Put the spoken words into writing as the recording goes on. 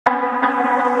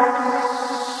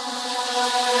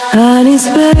Honey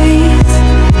space,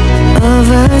 a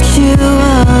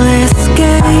virtual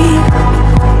escape.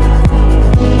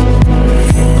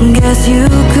 Guess you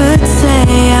could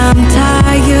say I'm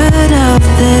tired of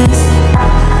this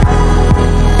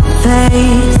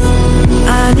phase.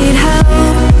 I need help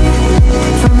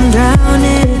from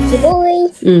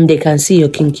drowning. They can see your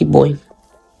kinky boy.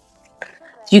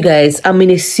 You guys, I'm in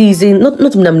a season, not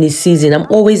even I'm in a season, I'm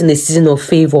always in a season of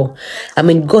favor. I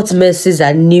mean, God's mercies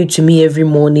are new to me every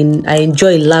morning. I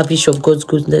enjoy lavish of God's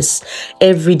goodness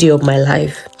every day of my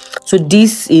life. So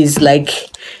this is like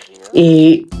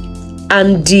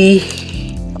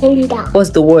what's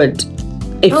the word?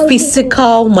 A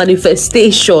physical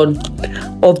manifestation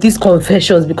of these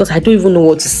confessions, because I don't even know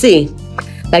what to say.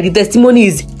 Like the testimony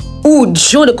is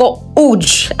huge. What they call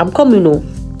huge. I'm coming on.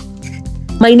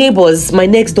 My neighbors, my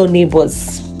next door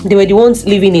neighbors, they were the ones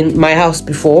living in my house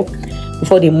before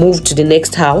they moved to the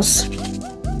next house.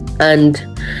 And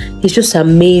it's just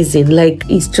amazing. Like,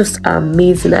 it's just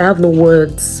amazing. I have no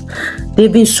words.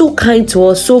 They've been so kind to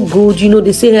us, so good. You know,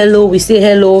 they say hello, we say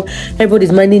hello.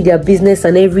 Everybody's minding their business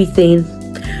and everything.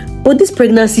 But this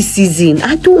pregnancy season,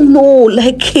 I don't know.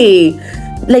 Like, hey,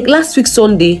 like last week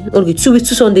Sunday, okay, 2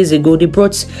 Sundays ago, they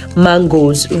brought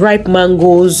mangoes, ripe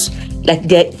mangoes, like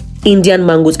they're Indian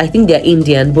mangoes. I think they're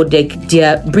Indian, but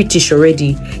they're British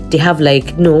already. They have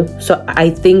like, no. So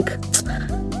I think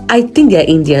they're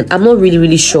Indian. I'm not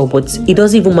really sure, but it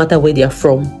doesn't even matter where they're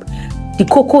from. The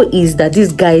cocoa is that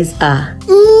these guys are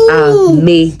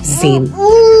amazing.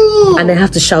 And I have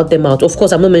to shout them out. Of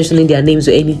course, I'm not mentioning their names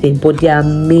or anything, but they're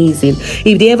amazing.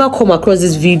 If they ever come across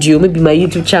this video, maybe my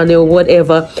YouTube channel,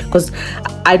 whatever, because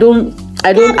I don't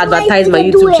advertise my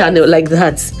YouTube channel like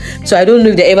that, so I don't know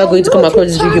if they're ever going to come across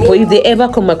this video. But if they ever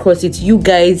come across it, you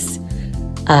guys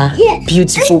are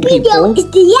beautiful people,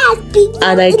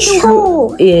 and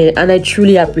I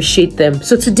truly appreciate them.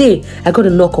 So today I got a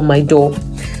knock on my door,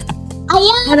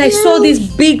 and I saw this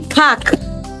big pack.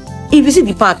 If you see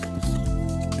the pack,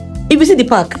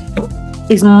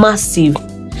 it's massive,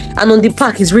 and on the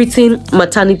pack is written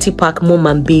maternity pack, mom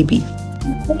and baby.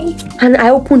 And I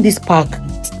opened this pack.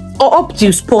 Or up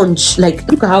to sponge. Like,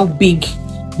 look at how big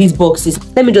this box is.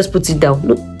 Let me just put it down.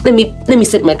 Look, let me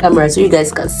set my camera so you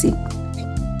guys can see.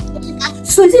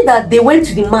 So is it that they went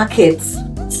to the market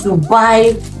to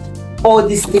buy all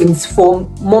these things for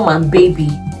mom and baby?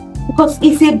 Because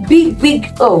it's a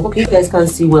big oh, okay, you guys can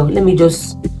see well. Let me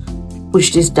just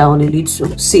push this down a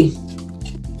little. See,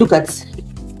 look at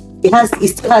it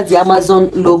still has the Amazon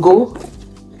logo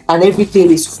and everything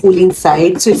is full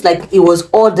inside. So it's like it was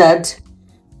ordered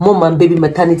mom and baby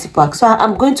maternity pack. So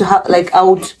I'm going to have, like, I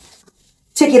would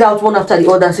take it out one after the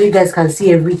other so you guys can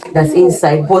see everything that's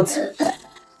inside. But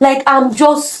like, I'm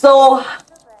just so,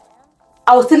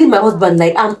 I was telling my husband,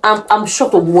 like, I'm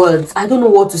short of words. I don't know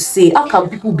what to say. How can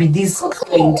people be this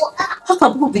kind? How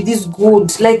can people be this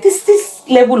good? Like, this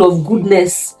level of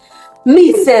goodness.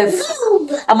 Me self,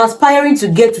 I'm aspiring to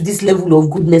get to this level of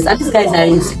goodness, and these guys are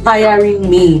inspiring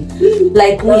me.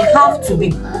 Like, we have to be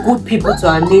good people to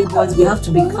our neighbors. We have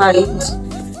to be kind,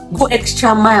 go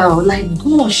extra mile. Like,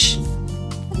 gosh,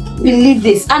 believe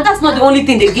this. And that's not the only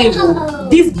thing they gave me.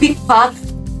 This big pack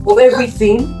of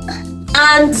everything.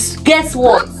 And guess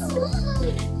what,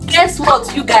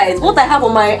 you guys? What I have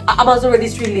on my Amazon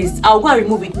registry list, I'll go and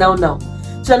remove it now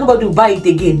so nobody will buy it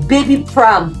again. Baby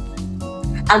pram.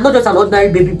 And not just an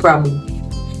ordinary baby pram.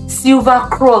 Silver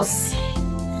Cross.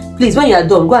 Please, when you are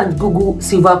done, go and Google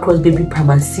Silver Cross baby pram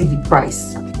and see the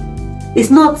price. It's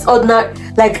not ordinary,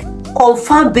 like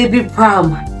confirmed baby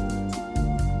pram.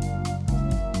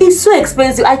 It's so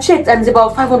expensive. I checked and it's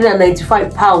about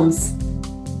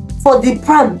 £595 for the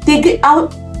pram. Take it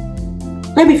out.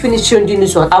 Let me finish showing you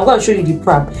this one. I'm going to show you the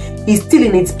pram. It's still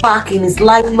in its pack, in its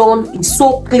nylon. It's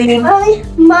so clean. Mommy.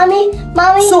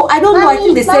 So I don't know. I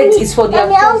think they said it's for the.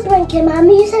 I was drinking.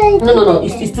 Mommy, you said No.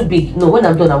 It's too big. No, when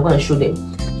I'm done, I'm going to show them.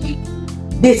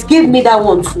 They gave me that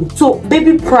one too. So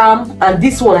baby pram and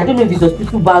this one. I don't know if it's a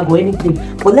hospital bag or anything.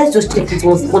 But let's just check it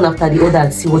one after the other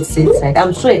and see what's inside.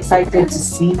 I'm so excited to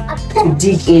see, to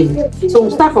dig in. So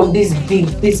we'll start from this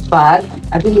bag.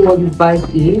 I don't know what this bag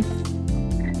is.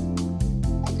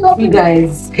 You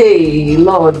guys, hey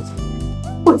Lord,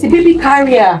 oh, it's a baby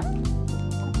carrier.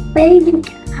 baby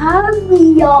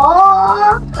carrier.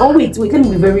 Oh wait, let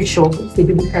me be very sure. It's a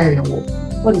baby carrier.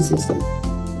 What is this?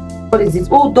 What is it?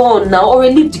 Hold on now, or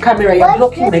leave the camera. You're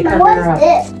blocking my camera.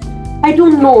 I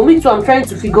don't know. Me too. I'm trying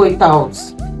to figure it out.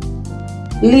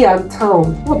 Liam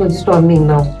Town. What does this one mean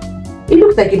now? It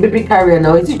looks like a baby carrier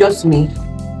now. Is it just me?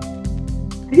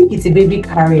 I think it's a baby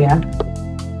carrier.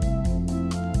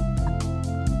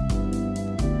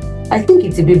 I think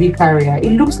it's a baby carrier.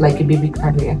 It looks like a baby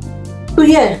carrier. So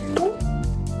yeah,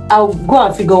 I'll go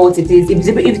and figure out what it is. If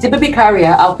it's a baby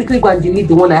carrier, I'll quickly go and delete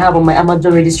the one I have on my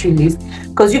Amazon registry list.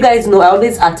 Because you guys know I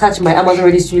always attach my Amazon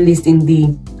registry list in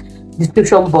the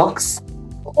description box.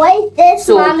 What is this,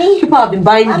 So Mommy? people have been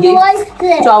buying Mommy, what is it.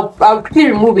 this? So I'll quickly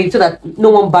remove it so that no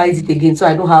one buys it again. So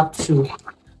I don't have to.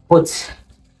 But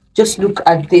just look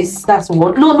at this. That's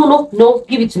one. No.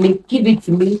 Give it to me. Give it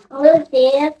to me. What is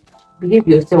this? Behave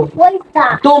yourself. What is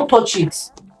that? Don't touch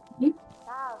it.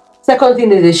 Second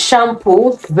thing is a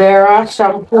shampoo, Vera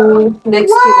shampoo.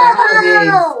 Next thing I have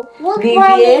is Look,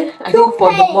 Nivea. I think for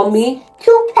the toothpaste. mommy.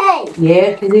 Toothpaste.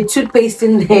 Yeah, there's a toothpaste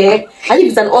in there. I think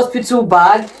it's an hospital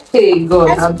bag. Hey God,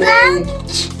 A I'm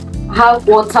I have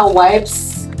water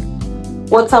wipes.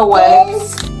 Water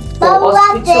wipes for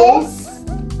hospitals.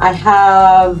 I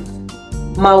have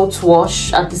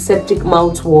mouthwash, antiseptic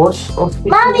mouthwash.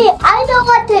 Mommy, I know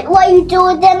what you do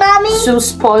with them, Mommy. 2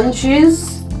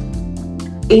 sponges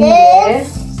in there.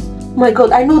 Oh my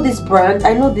God, I know this brand.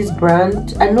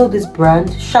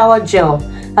 Shower gel.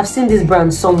 I've seen this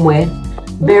brand somewhere.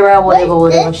 Vera,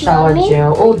 whatever, shower Mommy?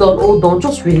 gel. Hold on,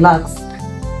 just relax.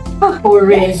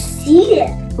 See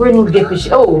it.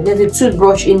 Oh, there's a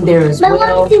toothbrush in there as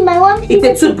well. It's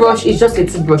a toothbrush. It's just a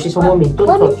toothbrush. It's for mommy.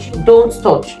 Don't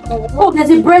touch. Oh, there's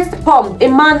a breast pump. A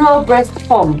manual breast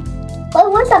pump.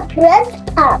 What's a breast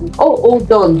pump? Oh,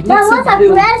 hold on. What's a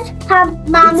breast pump,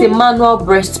 Mommy? It's a manual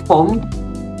breast pump.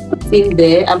 It's in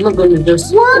there. I'm not going to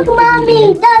just... Look,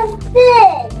 Mommy, that's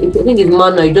it. I think it's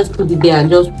manual. You just put it there and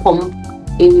just pump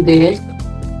in there.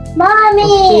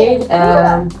 Mommy. Okay.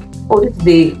 Oh, this is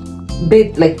the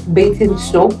bathing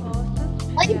soap.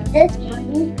 What is this,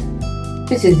 Mommy?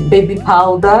 This is baby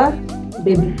powder.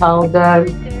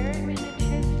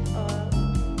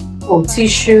 Oh,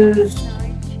 tissues.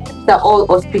 They're all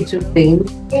hospital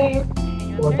things.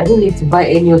 God, I don't need to buy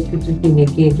any hospital thing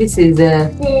again. This is a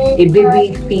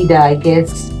baby feeder, I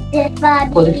guess.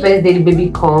 For the first day the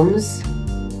baby comes.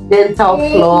 Dental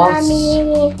floss.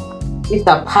 These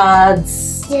are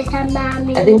pads. I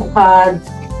think pads.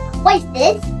 What is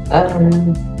this?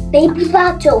 Baby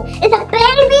bottle. It's a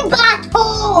baby bottle.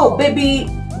 Oh, baby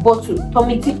bottle.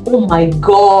 Tummy tip. Oh my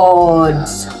God.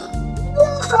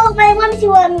 Oh, my mommy, see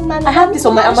what Mommy. I have this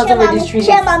on my Amazon registry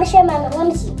list. Share, Mommy. Let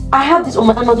me see. I have this on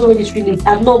my Amazon registry list.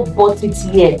 I've not bought it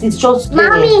yet. It's just there.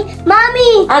 Mommy.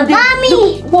 And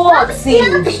what?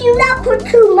 You not put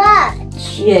too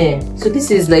much. Yeah. So this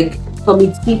is like tummy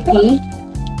TP,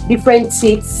 different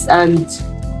teats and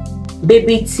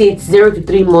baby teats 0 to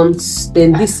 3 months.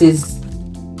 Then this is.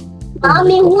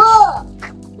 Mommy, look.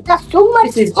 That's so much.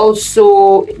 This is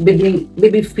also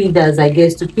baby feeders, I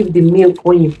guess, to keep the milk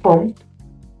when you pump.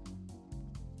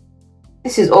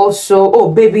 This is also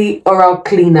baby oral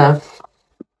cleaner.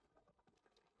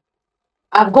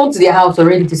 I've gone to their house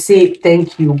already to say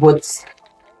thank you, but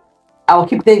I'll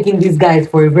keep thanking these guys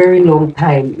for a very long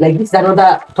time. Like this is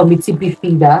another tummy TP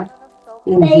feeder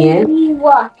in here. Baby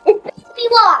wash. It's baby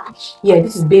wash. Yeah,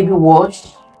 this is baby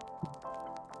wash.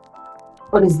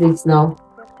 What is this now?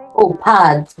 Oh,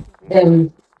 pads,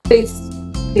 face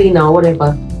cleaner,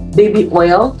 whatever. Baby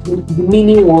oil, the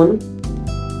mini one.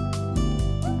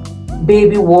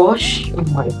 Baby wash. Oh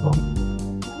my God.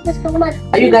 There's so much.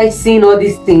 Are you guys seeing all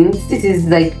these things? This is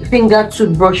like finger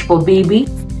toothbrush for baby.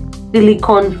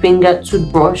 Silicone finger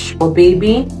toothbrush for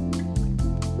baby.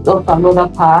 Also another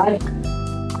pad.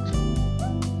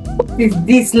 What is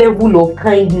this level of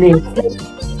kindness?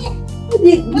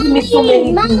 They give me so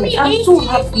many things. I'm so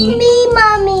happy. Me,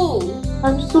 Mommy.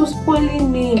 I'm so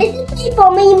spoiling me. Is it safe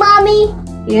for me, Mommy?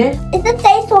 Yeah? Is it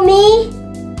safe for me?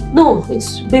 No,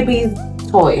 it's baby's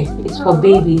toy. It's for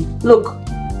baby. Look.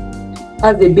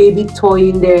 Has a baby toy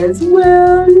in there as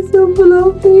well. It's so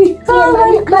fluffy. Oh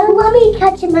my God. Mommy,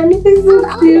 catch it, Mommy. It's so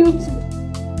cute.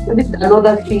 So this is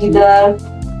another feeder.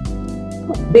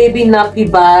 Baby nappy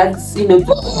bags. You know,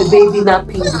 the baby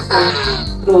nappy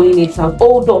before throwing it out.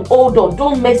 Hold on.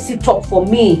 Don't mess it up for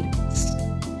me.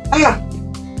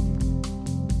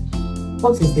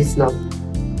 What is this now?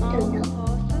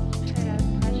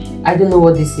 I don't know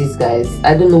what this is, guys.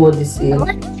 I don't know what this is. I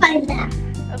want to find that.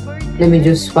 Let me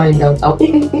just find out.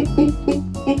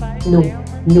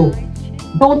 No.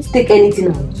 Don't take anything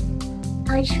out.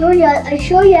 I show you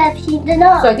have seen the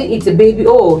So I think it's a baby.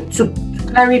 Oh, to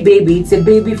carry baby, it's a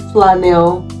baby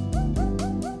flannel.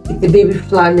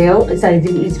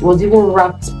 It was even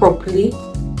wrapped properly.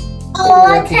 Oh,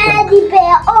 a teddy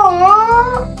bear.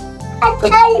 Oh, a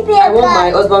teddy bear. I want my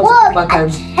husband to come back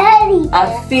and teddy bear.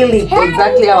 I feel it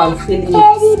exactly how I'm feeling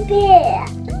Teddy it. bear.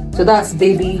 So that's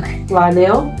baby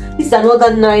flannel. This is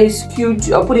another nice,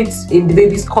 cute. I'll put it in the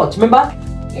baby's cot. Remember,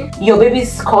 your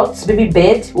baby's cot, baby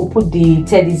bed, we'll put the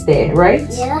teddies there, right?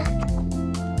 Yeah.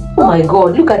 Oh my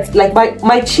god, look at like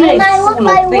my chair is full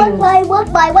of things.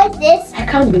 What's this? I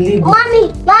can't believe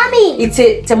it. Mommy. It's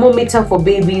a thermometer for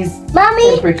babies.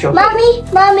 Temperature. Mommy.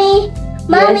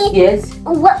 Yes.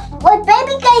 When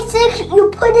baby gets sick,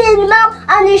 you put it in the mouth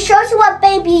and it shows you what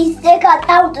baby is sick and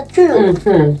tell the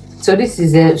truth. So this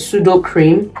is a pseudo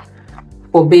cream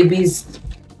for babies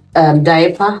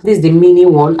diaper. This is the mini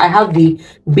one. I have the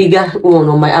bigger one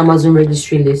on my Amazon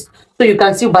registry list, so you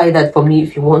can still buy that for me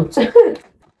if you want.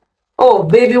 Oh,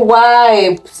 baby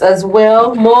wipes as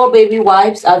well. More baby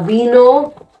wipes.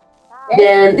 Aveeno.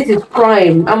 Then this is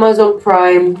Prime, Amazon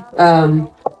Prime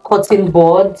cotton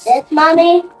boards. Yes,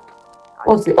 mommy.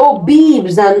 What's it? Oh,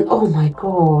 beebs and oh my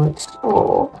god.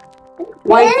 Oh,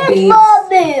 white Yes, beebs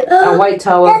mommy. and white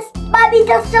towels. Yes, mommy,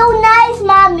 that's so nice,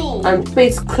 mommy. And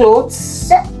face clothes.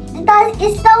 That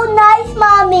is so nice,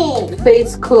 mommy.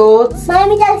 Face clothes.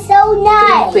 Mommy, that's so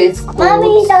nice. Face clothes.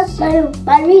 Mommy, that's so.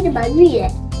 I read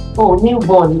it. Oh,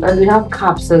 newborn, and we have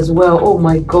caps as well. Oh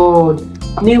my god.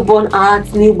 Newborn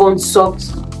art, newborn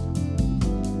socks.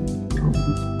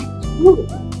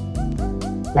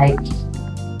 Like,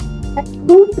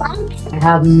 I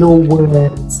have no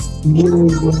words. No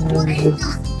words.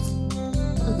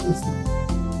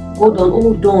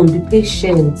 Hold on, be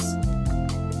patient.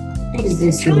 What is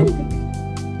this? What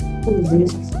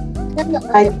is this?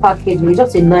 Hide packaging,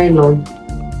 just a nylon.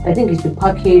 I think it's the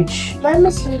package.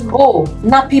 Oh,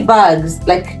 nappy bags,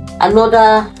 like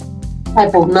another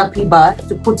type of nappy bag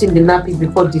to put in the nappies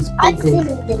before disposing.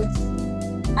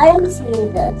 I am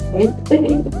seeing this.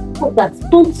 What's that?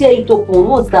 Don't tear it open.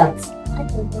 What's that? I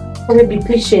don't know. Can be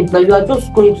patient now? You are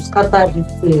just going to scatter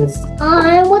these things.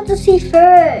 I want to see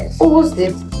first. Oh, what's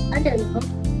this? I don't know.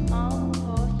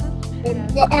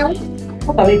 The L.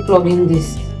 How can we plug in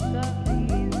this?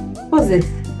 What's this?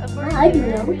 I don't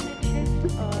know.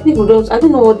 I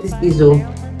don't know what this is though.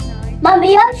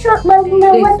 Mommy, I'm sure. Mommy,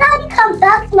 when Daddy comes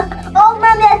back, oh,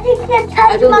 Mommy, I think it's a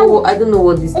charger. I don't know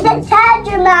what this it's is. It's a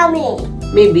charger, Mommy.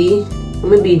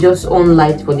 Maybe just on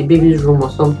light for the baby's room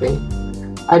or something.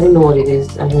 I don't know what it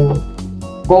is. I don't know.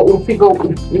 But we'll figure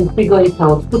it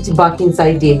out. Put it back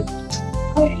inside there.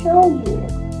 I'll show you.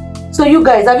 So you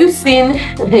guys, have you seen?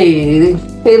 Hey,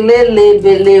 look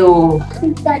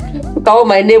at what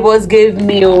my neighbors gave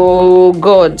me. Oh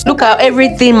God! Look at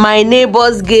everything my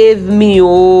neighbors gave me.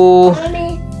 Oh.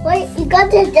 Mommy, wait, you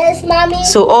got this, Mommy.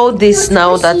 So all this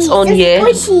now that's on here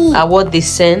are what they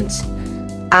sent,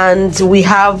 and we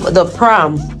have the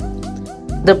pram.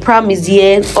 The pram is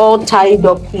here, all tied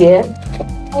up here,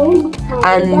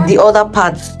 and the other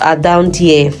parts are down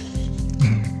here.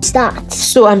 Start.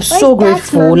 So I'm so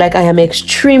grateful. Like I am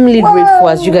extremely grateful,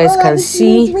 as you guys can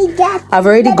see. I've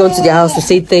already gone to their house to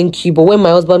say thank you, but when my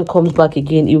husband comes back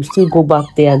again, he'll still go back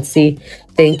there and say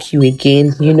thank you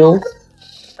again. You know,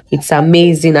 it's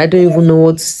amazing. I don't even know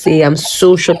what to say. I'm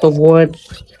so short of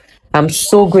words. I'm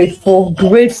so grateful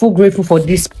for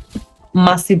this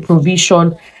massive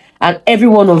provision, and every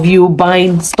one of you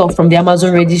buying stuff from the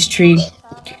Amazon registry.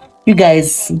 You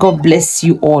guys, God bless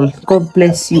you all. God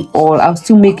bless you all. I'll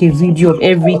still make a video of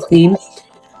everything.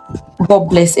 God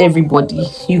bless everybody.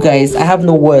 You guys, I have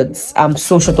no words. I'm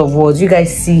so short of words. You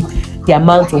guys see the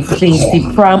amount of things,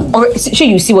 the pram. Or sure,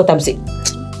 you see what I'm saying.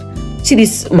 See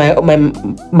this, my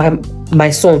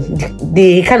son.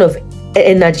 The kind of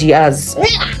energy as.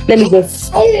 Let me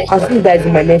just. I'll see you guys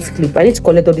in my next clip. I need to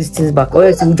collect all these things back, or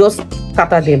else we'll just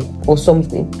scatter them or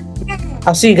something.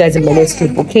 I'll see you guys in my next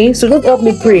clip, okay? So just help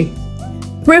me pray.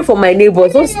 Pray for my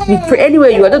neighbors. Just be pray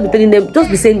anywhere you are. Just be telling them. Just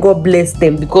be saying God bless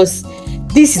them, because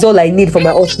this is all I need for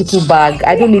my hospital bag.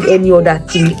 I don't need any other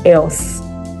thing else.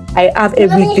 I have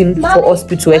everything for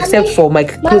hospital except for my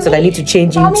clothes that I need to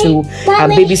change into,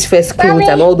 and baby's first clothes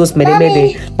and all those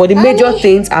mede. But the major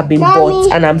things have been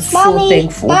bought, and I'm so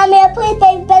thankful. Mommy, I put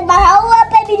baby's bed, but I want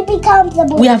baby to be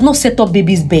comfortable. We have not set up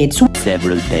baby's bed. So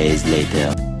several days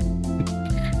later.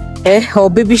 Our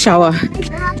baby shower.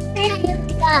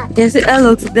 Yes,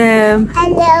 hello to them.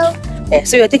 Hello.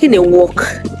 So you're taking a walk.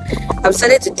 I've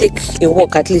started to take a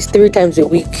walk at least 3 times a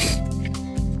week.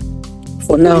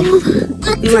 For now.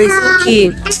 It's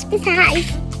okay.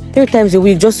 Exercise. 3 times a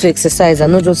week just to exercise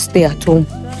and not just stay at home.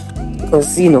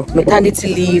 Because, you know,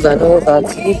 maternity leave and all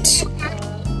that.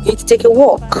 You need to take a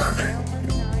walk.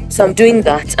 So I'm doing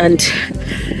that, and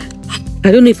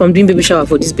I don't know if I'm doing baby shower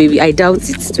for this baby. I doubt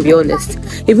it, to be honest.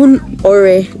 Even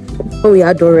Ore, when we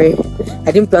had Dore,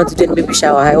 I didn't plan to do a baby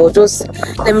shower. I was just,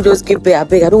 let me just give birth. I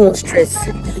beg, I don't want stress.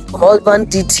 My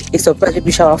husband did a surprise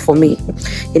baby shower for me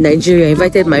in Nigeria. I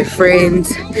invited my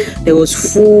friends. There was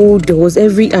food. There was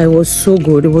it was so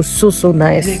good. It was so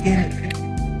nice.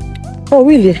 Oh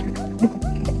really?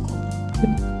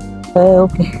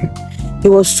 Okay. It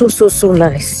was so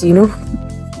nice, you know.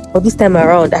 But this time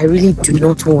around, I really do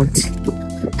not want.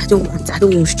 I don't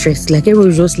want stress. Like,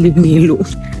 everyone just leave me alone.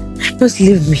 Just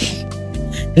leave me.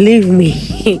 Leave me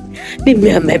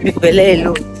and my people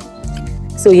alone.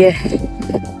 So yeah,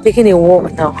 taking a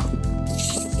walk now.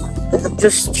 I'm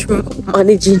just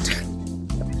managing,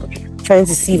 trying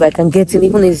to see if I can get in,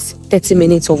 even if it's 30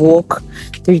 minutes of walk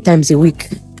 3 times a week.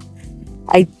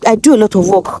 I do a lot of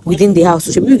work within the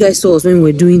house. So you guys saw us when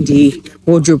we were doing the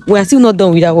wardrobe. We are still not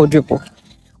done with that wardrobe.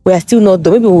 We are still not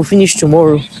done. Maybe we'll finish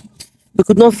tomorrow. We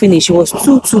could not finish. It was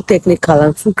too technical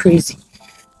and too crazy.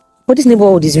 But this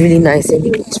neighborhood is really nice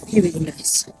anyway. It's really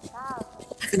nice.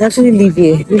 I can actually live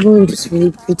here. The neighborhood is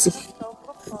really pretty.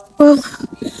 Well,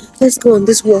 let's go on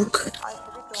this walk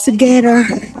together.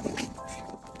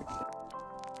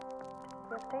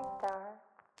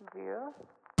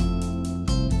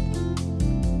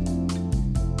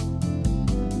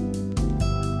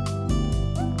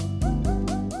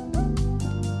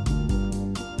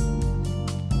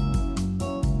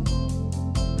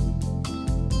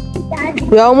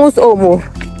 We are almost home.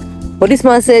 But this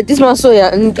man saw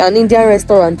an Indian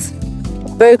restaurant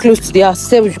very close to the house. He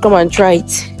said we should come and try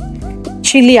it.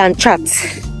 Chili and chat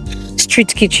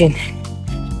street kitchen.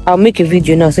 I'll make a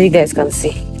video now so you guys can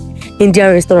see.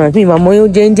 Indian restaurant. Me, mama, you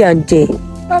Indian J.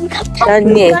 I'm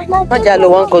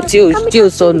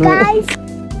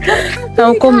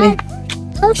coming.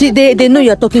 They know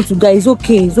you're talking to guys.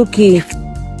 It's okay.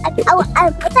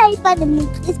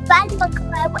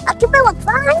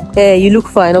 Yeah, you look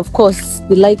fine, of course.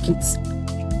 We like it.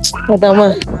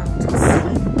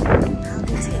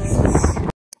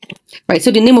 Right, so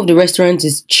the name of the restaurant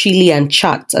is Chili and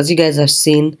Chat, as you guys have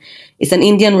seen. It's an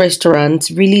Indian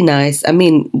restaurant, really nice. I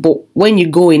mean, but when you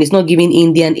go in, it's not giving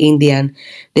Indian.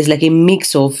 There's like a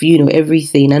mix of, you know,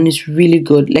 everything, and it's really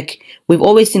good. Like, we've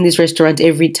always seen this restaurant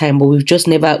every time, but we've just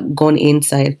never gone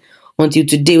inside until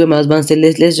today when my husband said,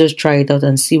 let's just try it out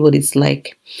and see what it's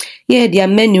like. Yeah, their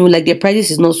menu, like their prices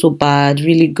is not so bad,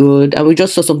 really good. And we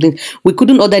just saw something. We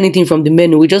couldn't order anything from the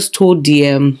menu. We just told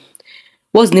the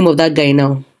what's the name of that guy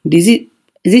now? Is it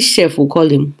chef, we'll call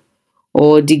him,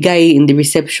 or the guy in the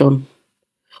reception,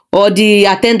 or the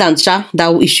attendant,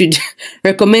 that we should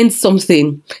recommend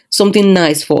something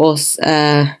nice for us,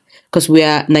 because we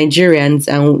are Nigerians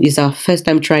and it's our first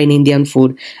time trying Indian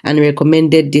food, and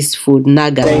recommended this food,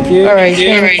 Naga. Thank you. All right,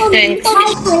 thanks.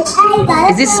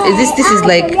 This is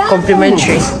like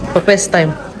complimentary for first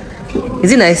time.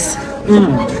 Is it nice?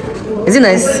 Is it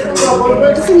nice?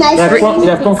 It's nice. Yeah,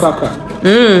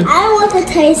 I don't want to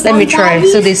taste. Let me try.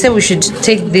 So they said we should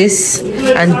take this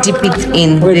and dip it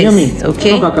in this.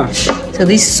 Okay. So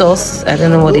this sauce, I don't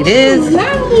know what it is.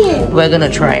 We're gonna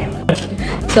try.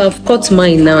 So I've cut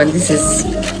mine now, and this is.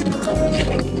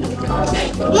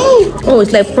 Oh,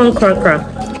 it's like prawn cracker.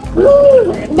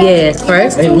 Yeah,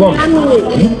 right.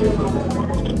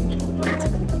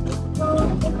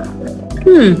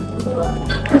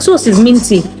 The sauce is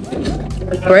minty.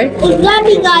 Right? It's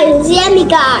yummy, guys. It's yummy,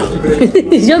 guys.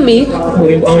 It's yummy. I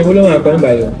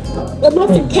want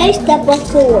to taste that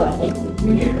before.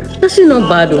 Actually, not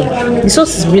bad though. The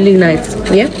sauce is really nice.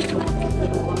 Yeah.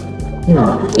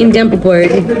 Indian people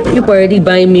already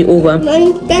buying me over.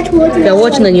 They're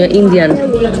watching and you're Indian.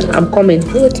 I'm coming.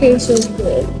 It will taste so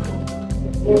good.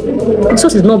 The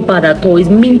sauce is not bad at all. It's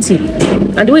minty,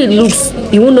 and the way it looks,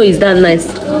 you won't know it's that nice.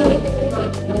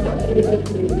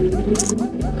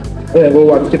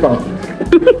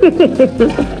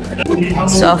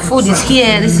 So our food is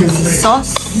here. This is the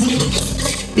sauce.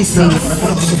 This is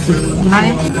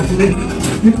lime.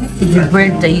 The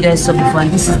bread that you guys saw before,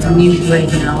 and this is the new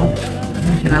bread now.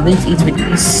 And I'm going to eat with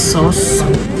this sauce.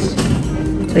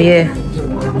 So yeah.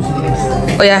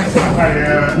 Oh yeah.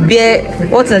 Beer.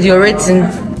 What is your rating?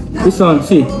 This one,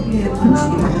 see.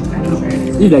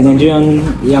 This is like Nigerian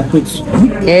fruits.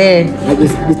 Yeah. Like the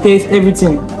taste,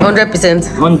 everything.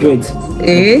 100%. 100.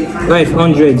 Eh? Right,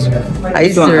 100. Are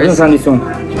you serious? I don't understand this one.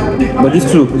 But this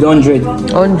too is 100.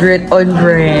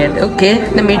 100. Okay,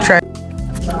 let me try.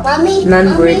 Mommy.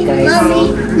 Naan bread, guys.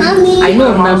 Mommy. I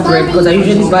know of naan bread because I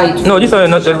usually buy it. No, this one is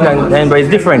not just naan, but it's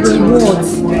different. What?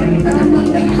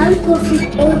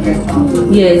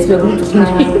 Yes, we're going to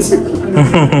finish it.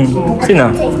 See now.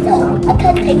 I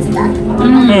can't taste that.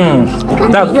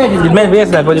 That's the bread, yes,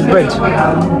 that for the bread.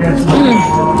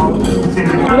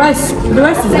 What The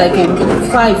rice is like a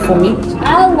 5 for me.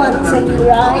 I want some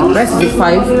rice. Rice is a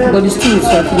 5, but the stew is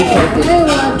actually 5. I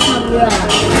want some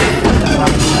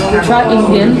rice. Try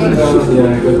Indian.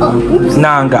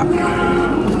 Nanga.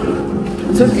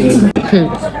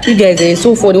 You guys are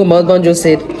so funny what my husband just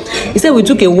said. He said we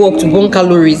took a walk to burn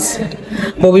calories,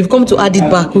 but we've come to add it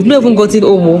back. We've not even got it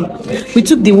home. We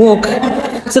took the walk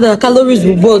so that calories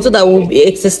will burn, so that we'll be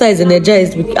exercised,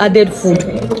 energized. We added food.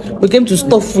 We came to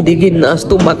stuff food again in our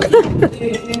stomach.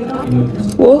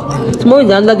 Oh, tomorrow is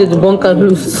another day to burn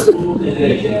calories.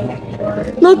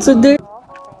 Not today.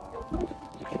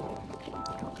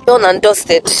 Done and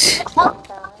dusted.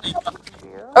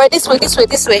 Alright, this way.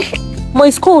 Mo,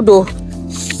 it's cold though.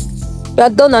 We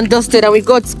are done and dusted, and we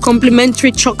got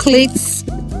complimentary chocolates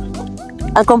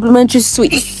and complimentary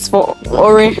sweets for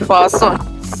Ore, for our son.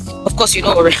 Of course, you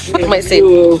know Ore. What am I saying?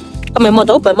 Oh, my mouth.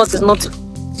 I hope my mouth is not.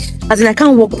 As in, I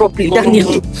can't walk properly,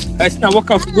 Daniel. I said,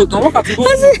 walk out to go. Don't walk out to go.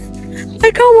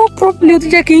 I can't walk properly.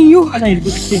 Checking you. I need to go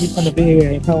to see this on the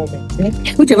Bay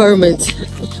environment. Which environment?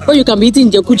 Oh, you can be eating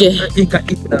Jakuje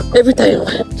every time.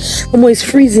 Omo, it's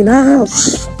freezing.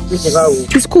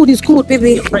 It's cold,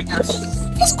 baby.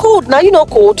 It's cold now. You know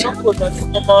cold. And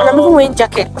I'm even wearing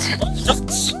jacket.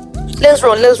 Let's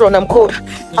run. I'm cold.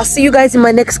 I'll see you guys in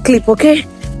my next clip, okay?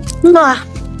 Mwah.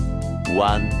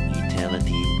 1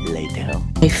 eternity later.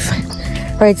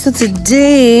 Right, so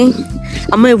today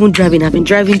I'm not even driving. I've been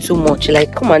driving too much.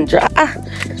 Like, come on, drive.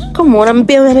 Come on, I'm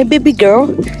a baby girl.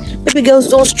 Baby girls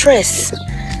don't stress.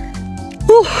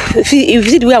 Whew. If you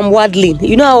see the way I'm waddling,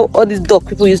 you know how all these dog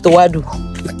people used to waddle.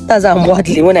 That's how I'm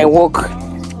waddling when I walk.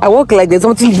 I walk like there's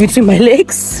something between my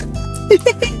legs.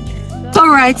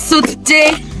 Alright, so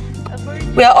today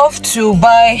we are off to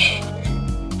buy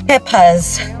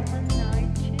peppers.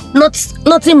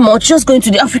 Nothing much, just going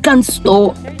to the African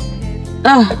store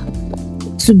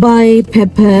to buy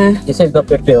pepper. You said not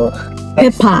pepper.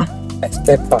 Pepper. It's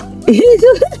pepper.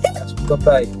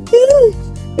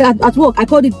 At work, I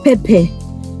called it pepper.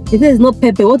 It says it's not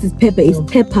pepper. What is pepper? It's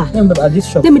pepper. Yeah, but at this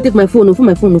shop, Let me take my phone. Before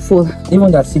my phone will fall.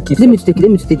 even that city. Let me take it.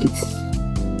 Let me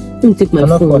take my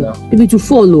Not fall phone. now. Maybe to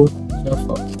follow.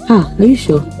 No, Are you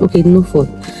sure? Okay, no fall.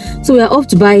 So we are off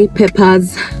to buy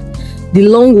peppers, the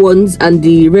long ones and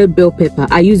the red bell pepper.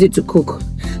 I use it to cook.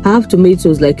 I have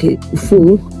tomatoes like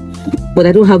full, but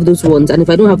I don't have those ones. And if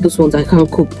I don't have those ones, I can't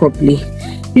cook properly.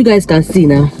 You guys can see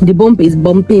now. The bump is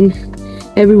bumping.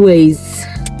 Everywhere is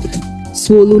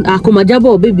swollen.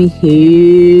 Komajabo, baby.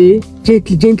 Hey,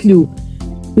 gently.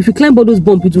 If you climb all those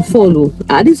bumps, it will follow.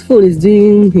 This phone is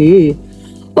doing. Hey.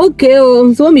 Okay.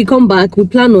 So when we come back, we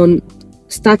plan on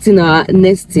starting our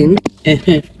nesting.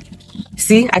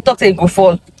 See, I thought it would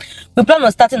fall. We plan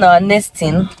on starting our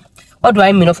nesting. What do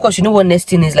I mean? Of course, you know what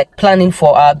nesting is like. Planning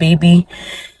for our baby,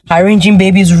 arranging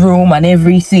baby's room and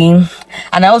everything.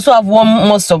 And I also have one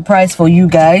more surprise for you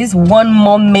guys. One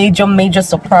more major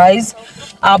surprise.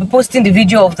 I'll be posting the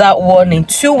video of that one in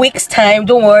 2 weeks time.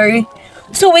 Don't worry,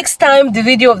 2 weeks time the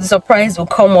video of the surprise will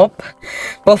come up.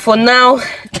 But for now,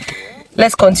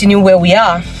 let's continue where we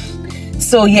are.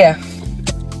 So yeah,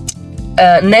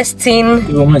 nesting.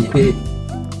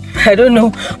 I don't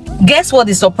know. Guess what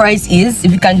the surprise is.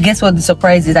 If you can guess what the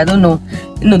surprise is, I don't know.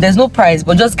 No, there's no prize,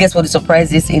 but just guess what the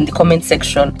surprise is in the comment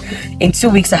section. In 2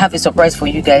 weeks I have a surprise for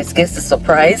you guys. Guess the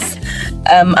surprise.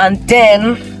 And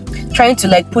then trying to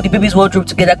like put the baby's wardrobe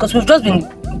together, because we've just been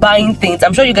buying things.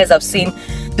 I'm sure you guys have seen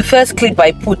the first clip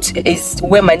I put is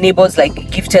where my neighbors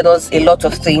like gifted us a lot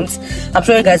of things. I'm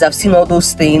sure you guys have seen all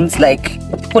those things. Like,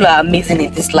 people are amazing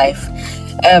in this life.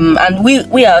 And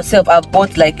we ourselves have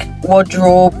bought like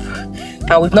wardrobe,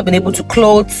 and we've not been able to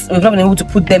clothes. We've not been able to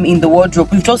put them in the wardrobe.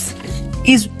 We've just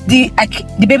the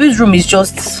baby's room is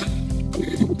just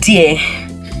there.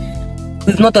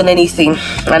 We've not done anything,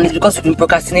 and it's because we've been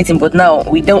procrastinating. But now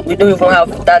we don't even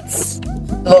have that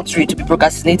luxury to be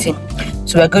procrastinating.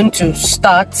 So we're going to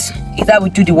start. Either we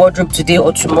do the wardrobe today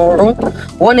or tomorrow.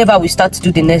 Whenever we start to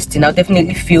do the nesting, I'll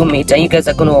definitely film it, and you guys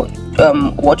are gonna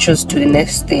watch us do the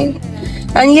nesting.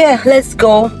 And yeah, let's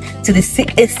go to the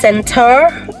CA center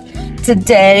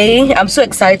today. I'm so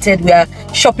excited. We are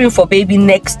shopping for baby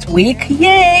next week.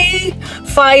 Yay!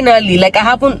 Finally, like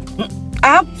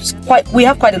we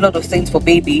have quite a lot of things for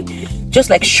baby, just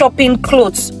like shopping,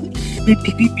 clothes.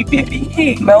 Baby.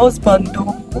 Hey, my husband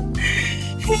though.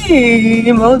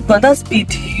 Hey, my husband, that speed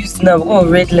he used now. Oh,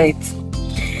 red light.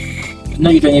 No,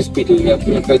 you don't use speed. You have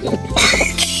better.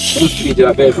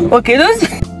 Okay, those.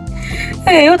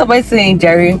 Hey, what am I saying,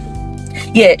 Jerry?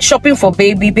 Yeah, shopping for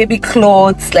baby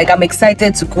clothes. Like, I'm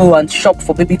excited to go and shop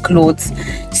for baby clothes,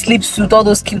 sleep suit, all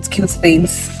those cute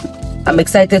things. I'm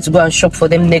excited to go and shop for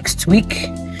them next week.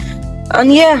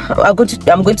 And yeah, I'm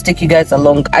going to take you guys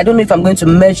along. I don't know if I'm going to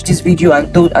merge this video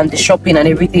and the shopping and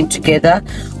everything together,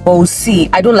 but we'll see.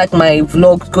 I don't like my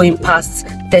vlog going past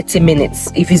 30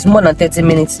 minutes. If it's more than 30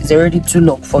 minutes, it's already too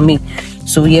long for me.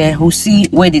 So yeah, we'll see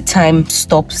where the time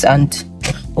stops and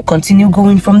we'll continue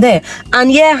going from there.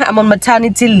 And yeah, I'm on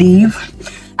maternity leave.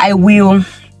 I will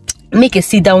make a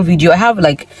sit down video. I have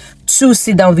like 2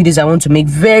 sit down videos I want to make,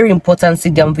 very important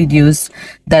sit down videos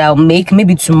that I'll make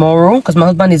maybe tomorrow, because my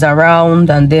husband is around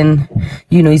and then,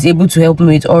 you know, he's able to help me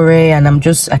with Ore, and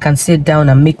I can sit down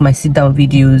and make my sit down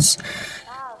videos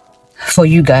for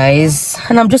you guys.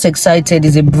 And I'm just excited.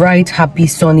 It's a bright, happy,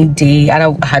 sunny day, and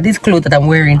I had this clothes that I'm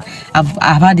wearing.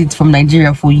 I've had it from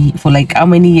Nigeria for like how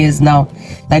many years now,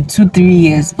 like 2-3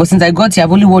 years, but since I got here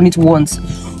I've only worn it once,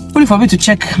 only for me to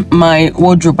check my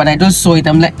wardrobe, and I just saw it.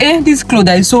 I'm like, this clothes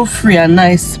is so free and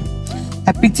nice.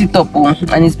 I picked it up,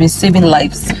 and it's been saving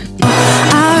lives.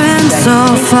 I ran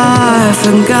so far,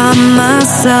 forgot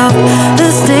myself.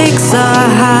 The stakes are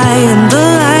high and the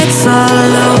lights are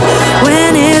low.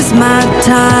 When is my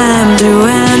time to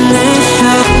end this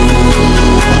show?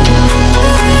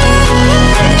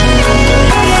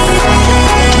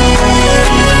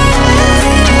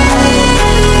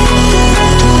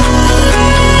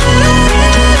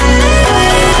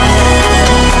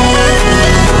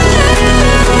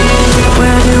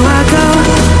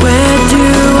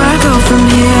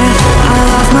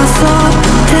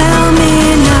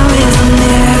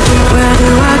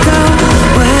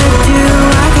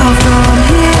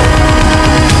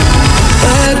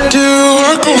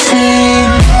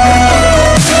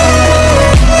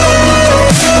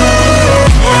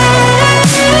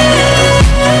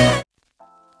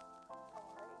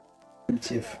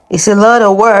 It's a lot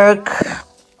of work.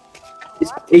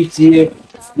 It's HDF.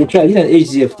 You try this an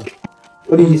HDF.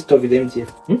 What is this stuff with MTF?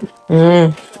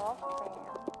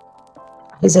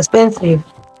 It's expensive.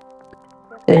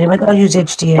 You better use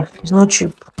HDF. It's not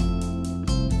cheap.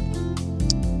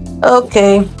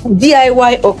 Okay,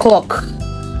 DIY o'clock.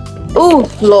 Oh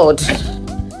Lord,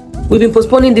 we've been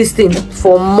postponing this thing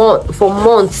for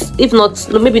months, if not,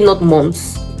 maybe not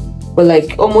months, but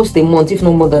like almost a month, if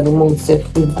not more than a month.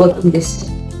 We've gotten this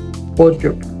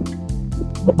wardrobe.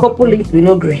 The couple it, we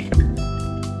no agree.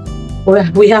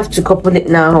 Well, we have to couple it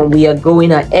now. We are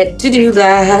going ahead to do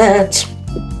that.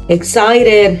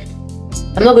 Excited.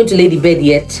 I'm not going to lay the bed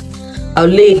yet. I'll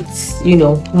lay it, you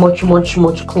know, much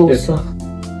closer.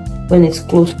 When it's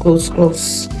close.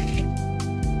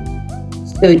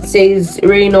 So it says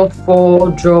rain or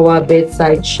fall, drawer,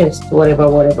 bedside, chest,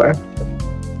 whatever.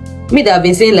 Me that I've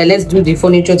been saying like let's do the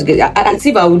furniture together. As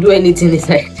if I would do anything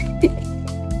inside.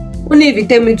 Only if you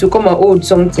tell me to come and hold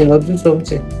something or do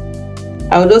something.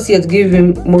 I will just here to give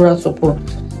him moral support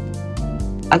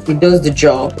as he does the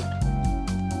job.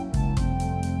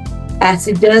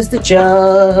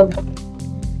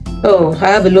 Oh, I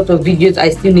have a lot of videos I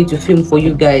still need to film for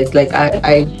you guys. Like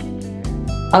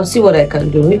I'll see what I can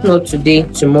do. If not today,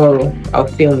 tomorrow I'll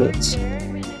film it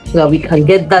so that we can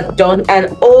get that done and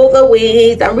over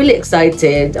with. I'm really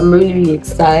excited.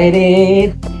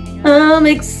 I'm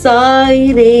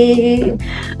excited.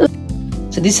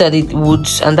 So these are the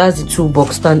woods, and that's the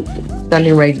toolbox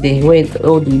standing right there where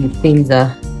all the things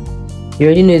are. You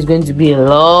already know it's going to be a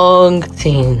long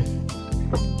thing.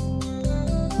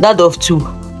 That of 2.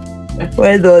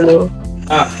 Well done.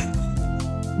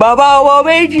 Baba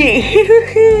Wameji.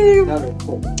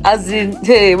 As in,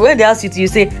 hey, when they ask you to, you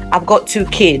say, I've got 2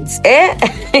 kids.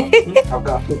 I've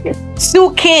got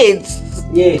 2 kids.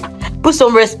 Yeah. Put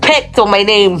some respect on my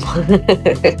name.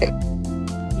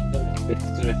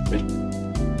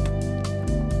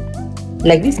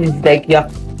 Like this is like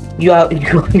you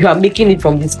are making it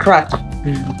from the scratch.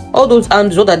 All those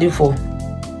hands, what are they for?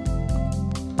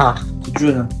 To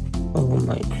draw. Oh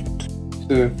my God.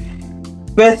 So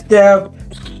first step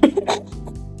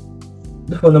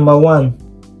for number 1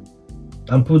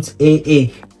 and put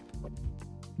AA.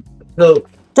 So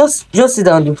just sit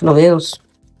down on the floor else.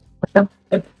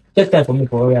 Check time for me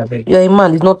for where I beg. You're a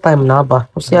man, it's not time now, but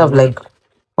we still have like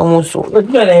almost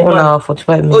 1 hour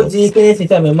 45 minutes. Oh, do you finish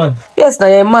time, a man? Yes, now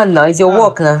you're a man now. It's your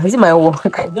work now. Is it my work?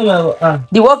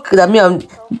 The work that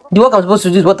the work I'm supposed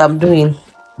to do is what I'm doing.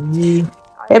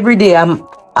 Every day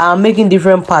I'm making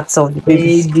different parts of the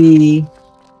baby.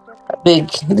 Big,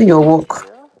 do your work.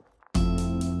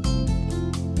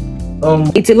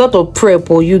 It's a lot of prep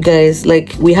for you guys.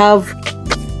 Like we have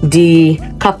the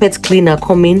carpet cleaner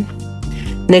coming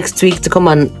next week to come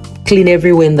and clean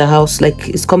everywhere in the house. Like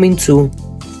it's coming to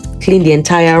clean the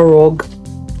entire rug,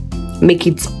 make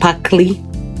it sparkly,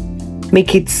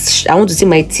 make it I want to see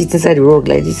my teeth inside the rug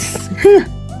like this.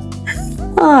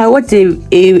 I watched a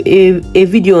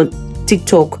video on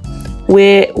TikTok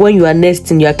where when you are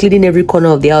nesting, you are cleaning every corner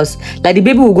of the house. Like the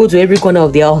baby will go to every corner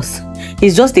of the house.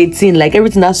 It's just 18, like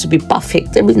everything has to be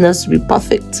perfect. Everything has to be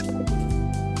perfect.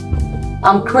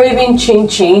 I'm craving chin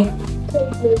chin.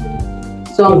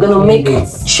 So I'm gonna make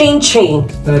chin chin.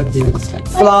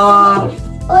 Flour.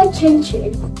 Or chin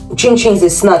chin. Chin chin is a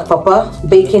snack, Papa.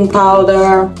 Baking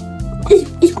powder.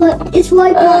 It's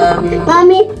what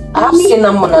mommy. I have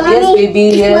cinnamon. Yes, baby.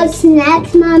 It's Yes. what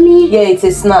snacks, mommy. Yeah, it's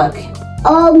a snack.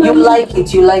 Oh, mommy. You like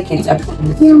it. You like it.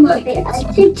 Yeah, mommy. I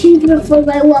did cheese before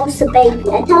my mom was a baby.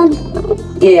 I told you.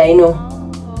 Yeah, I know.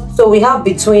 So we have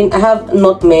I have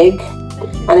nutmeg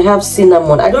and I have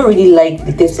cinnamon. I don't really like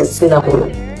the taste of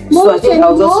cinnamon. So I think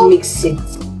I'll just mix it.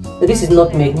 So this is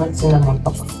nutmeg, not cinnamon,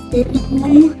 Papa.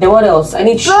 Then what else? I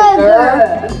need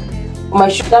sugar. My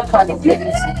sugar card is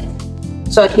ready.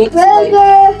 So I need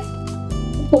Burger.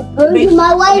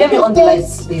 My wife get me on the is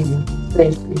lights, please.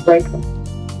 Right.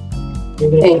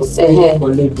 Thanks. So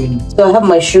I have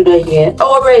my sugar here.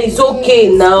 Oh, Ray, it's okay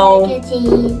now.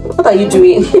 What are you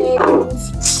doing? Flour.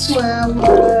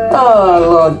 Oh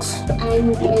Lord. So.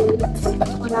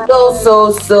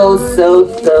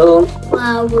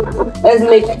 Flour. Let's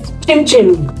make chim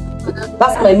chim.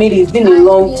 That's my meal. It's been a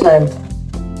long time.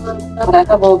 But I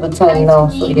have all the time now,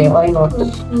 so yeah, why not?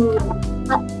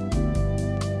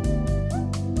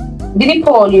 Did he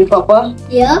call you, Papa?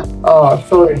 Yeah. Oh,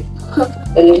 sorry.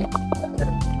 Really?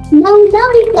 Now we I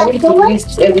got need the to one.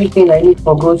 list everything I need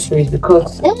for groceries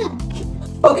because... Yeah.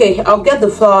 Okay, I'll get the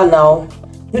flour now,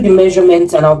 do the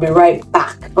measurements, and I'll be right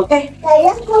back, okay?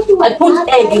 I put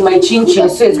egg in my chin chin,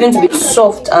 so it's going to be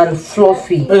soft and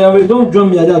fluffy. Wait, don't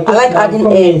drum me like that. I like adding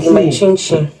egg in my chin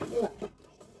chin.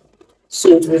 So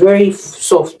it will be very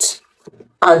soft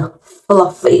and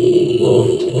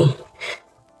fluffy.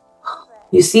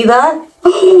 You see that?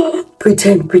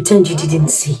 Pretend you didn't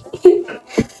see.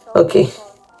 Okay.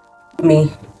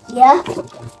 Me. Yeah.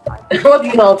 What do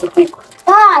you know how to take?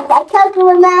 God, I can't do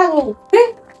it, mommy.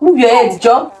 Move your head,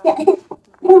 John.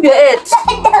 Move your head.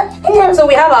 So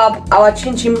we have our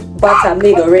chin chin batter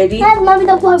made already.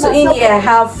 So in here I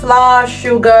have flour,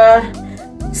 sugar,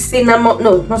 cinnamon,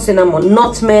 no, not cinnamon,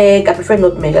 nutmeg. I prefer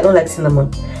nutmeg, I don't like cinnamon.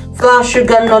 Flour,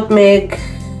 sugar, nutmeg,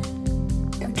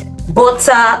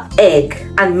 butter, egg,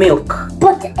 and milk.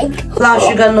 Butter, egg. Flour,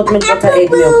 sugar, nutmeg, butter, egg,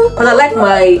 milk. Because I like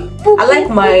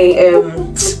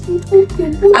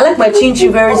my chin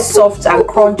chin very soft and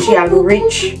crunchy and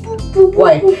rich.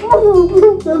 Why?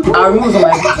 I'll remove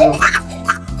my video.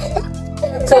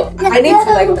 So I need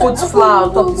to like put flour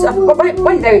on top of this.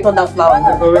 Why did I return that flour?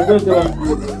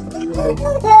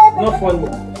 Not funny.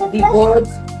 The board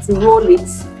to roll it.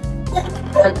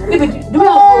 And baby, do we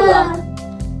have roller?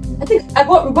 I think we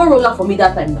bought roller for me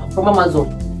that time now from Amazon.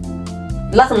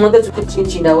 Last time I wanted to cook chin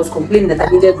chin, I was complaining that I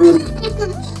needed roller.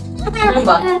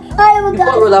 Remember? You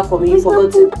bought roller for me, you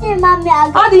forgot it.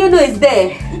 How do you know it's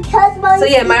there? So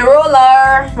yeah, my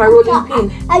rolling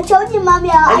pin. I told you, mommy.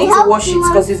 I need to wash it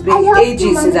because it's been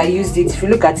ages since I used it. If you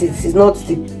look at it, it's not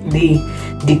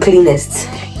the cleanest.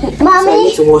 Mommy, so I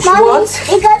need to wash what?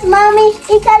 Because mommy,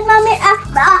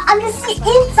 I can see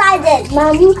inside it,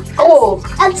 mommy. Oh,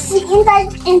 I can see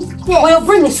inside this. Well, your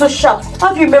brain is so sharp.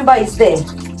 How do you remember it's there?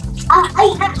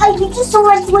 I just saw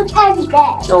it with every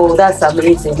bag. Oh, that's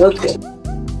amazing. Okay.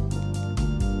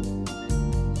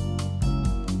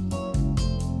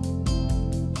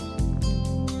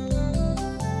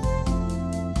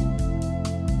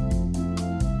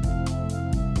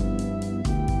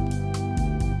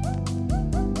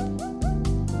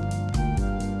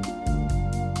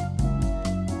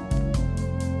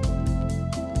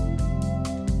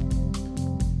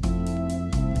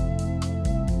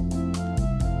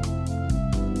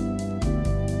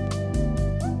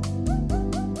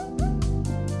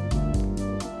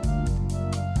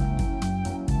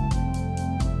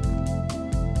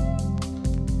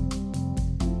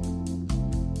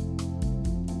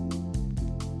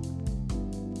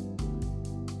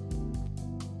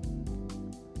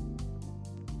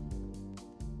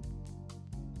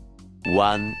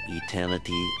 One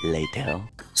eternity later.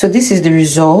 So this is the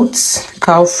results. Look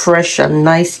how fresh and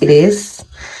nice it is.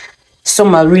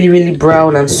 Some are really, really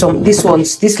brown, and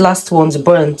this last one's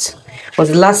burnt. It was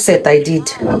the last set I did,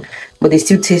 but they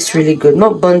still taste really good.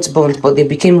 Not burnt, but they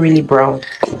became really brown.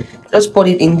 Just put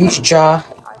it in this jar,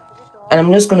 and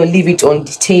I'm just gonna leave it on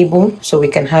the table so we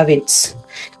can have it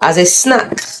as a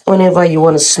snack whenever you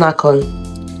want to snack on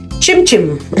chim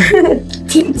chim.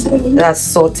 That's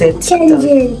sorted.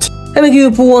 Let me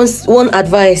give you one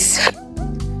advice.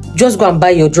 Just go and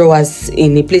buy your drawers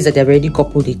in a place that they've already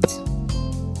coupled it.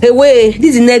 Hey, wait,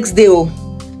 this is the next day. Oh,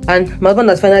 And my husband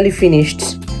has finally finished,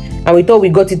 and we thought we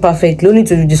got it perfectly, only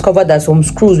to discover that some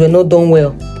screws were not done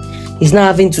well. He's now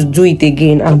having to do it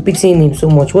again. I'm pitying him so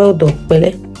much. Well done,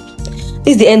 Bele.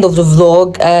 This is the end of the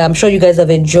vlog. I'm sure you guys have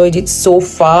enjoyed it so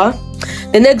far.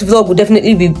 The next vlog will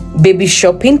definitely be baby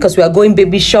shopping, because we are going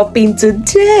baby shopping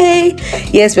today.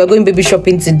 Yes, we are going baby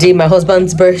shopping today. My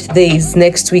husband's birthday is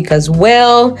next week as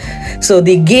well, so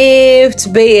the gift,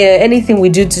 anything we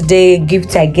do today,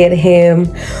 gift I get him,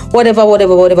 whatever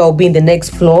will be in the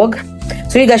next vlog.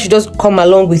 So you guys should just come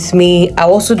along with me.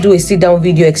 I'll also do a sit down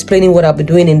video explaining what I'll be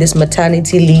doing in this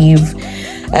maternity leave,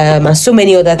 and so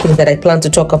many other things that I plan to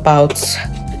talk about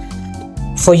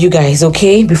for you guys,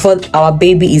 okay? Before our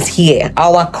baby is here,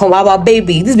 our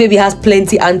baby. This baby has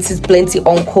plenty aunties, plenty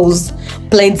uncles,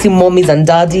 plenty mommies and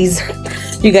daddies.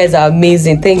 You guys are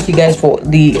amazing. Thank you guys for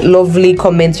the lovely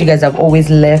comments you guys have always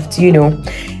left, you know,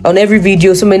 on every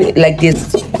video. So many, like,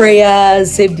 this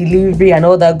prayers, safe delivery and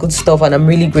all that good stuff, and I'm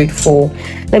really grateful.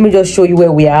 Let me just show you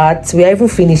where we are at. We are even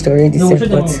finished already. No,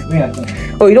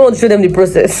 oh, you don't want to show them the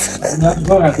process?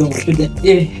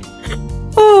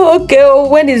 Oh, okay. Oh,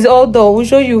 when it's all done, we'll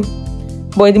show you.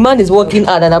 But the man is working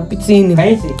hard and I'm pitying him.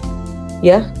 Can you see?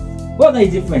 Yeah? What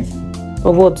is different?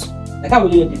 Of what? Like, how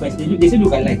will you know the difference? They say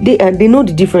look alike. They know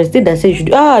the difference. They that say you should.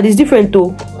 It's different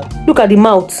though. Look at the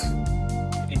mouth.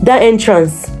 That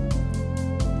entrance.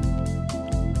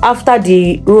 After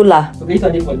the roller. Okay,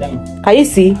 it's for them. Can you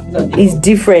see? It's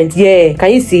different. Yeah.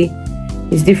 Can you see?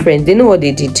 It's different. They know what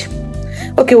they did.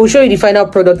 Okay, we'll show you the final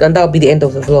product and that'll be the end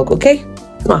of the vlog, okay?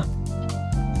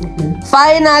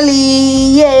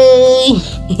 Finally, yay!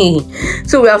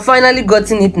 So we have finally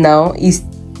gotten it now. It's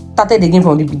started again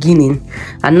from the beginning,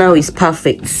 and now it's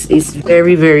perfect. It's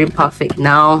very, very perfect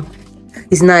now.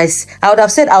 It's nice. I would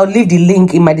have said I'll leave the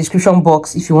link in my description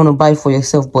box if you want to buy it for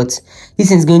yourself, but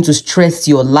this is going to stress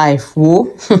your life, whoa.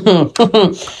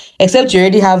 Except you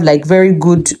already have like very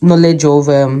good knowledge of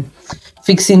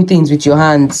fixing things with your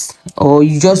hands, or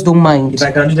you just don't mind. If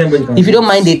I can do them, if you don't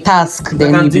mind the task,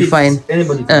 then you'll be fine.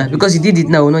 Anybody because you did it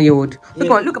now, not your word.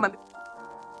 Look at my